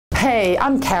Hey,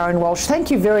 I'm Caryn Walsh.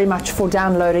 Thank you very much for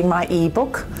downloading my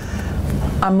ebook.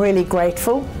 I'm really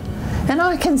grateful. And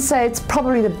I can say it's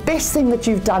probably the best thing that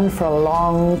you've done for a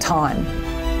long time.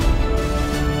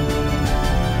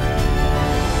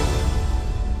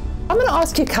 I'm going to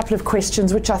ask you a couple of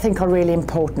questions which I think are really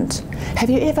important. Have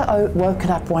you ever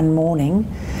woken up one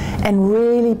morning and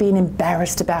really been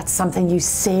embarrassed about something you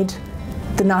said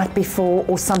the night before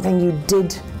or something you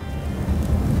did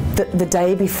the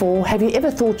day before? Have you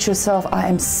ever thought to yourself, I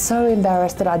am so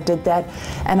embarrassed that I did that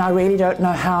and I really don't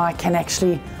know how I can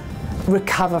actually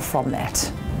recover from that?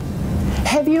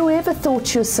 Have you ever thought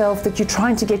to yourself that you're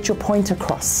trying to get your point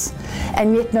across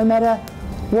and yet no matter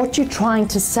what you're trying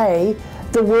to say,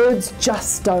 the words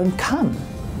just don't come?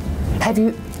 Have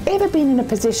you ever been in a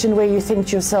position where you think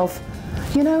to yourself,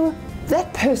 you know,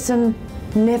 that person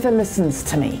never listens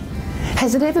to me?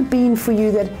 Has it ever been for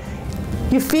you that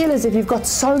you feel as if you've got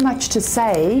so much to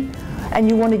say and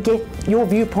you want to get your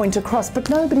viewpoint across, but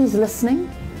nobody's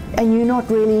listening and you're not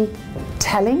really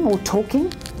telling or talking?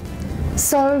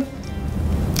 So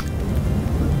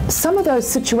some of those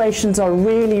situations are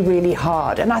really, really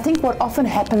hard. And I think what often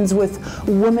happens with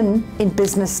women in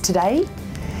business today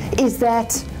is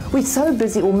that we're so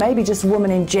busy, or maybe just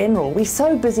women in general, we're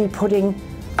so busy putting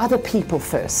other people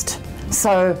first.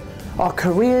 So our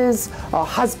careers, our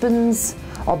husbands,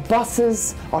 our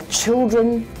bosses, our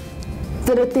children,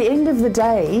 that at the end of the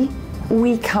day,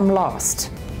 we come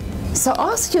last. So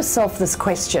ask yourself this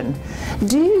question: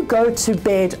 do you go to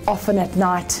bed often at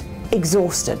night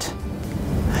exhausted?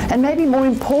 And maybe more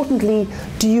importantly,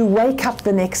 do you wake up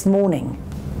the next morning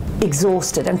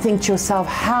exhausted and think to yourself,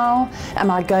 how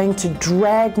am I going to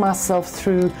drag myself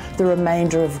through the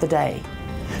remainder of the day?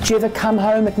 Do you ever come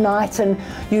home at night and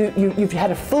you've had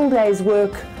a full day's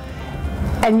work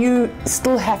and you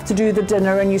still have to do the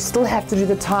dinner and you still have to do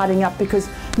the tidying up because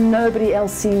nobody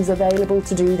else seems available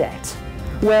to do that?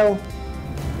 Well,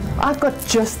 I've got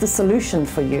just the solution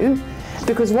for you,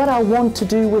 because what I want to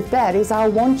do with that is I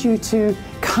want you to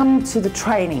come to the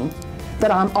training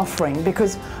that I'm offering,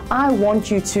 because I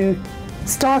want you to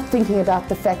start thinking about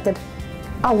the fact that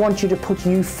I want you to put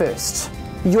you first.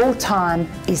 Your time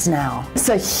is now.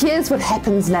 So here's what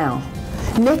happens now.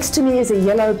 Next to me is a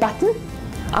yellow button.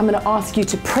 I'm going to ask you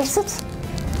to press it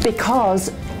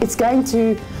because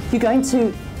you're going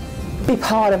to be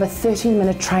part of a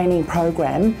 13-minute training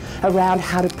program around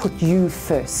how to put you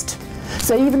first.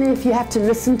 So even if you have to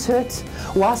listen to it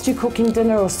whilst you're cooking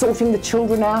dinner or sorting the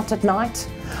children out at night,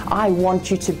 I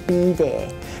want you to be there,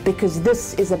 because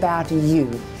this is about you.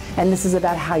 And this is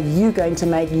about how you're going to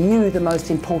make you the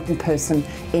most important person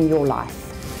in your life.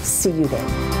 See you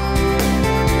then.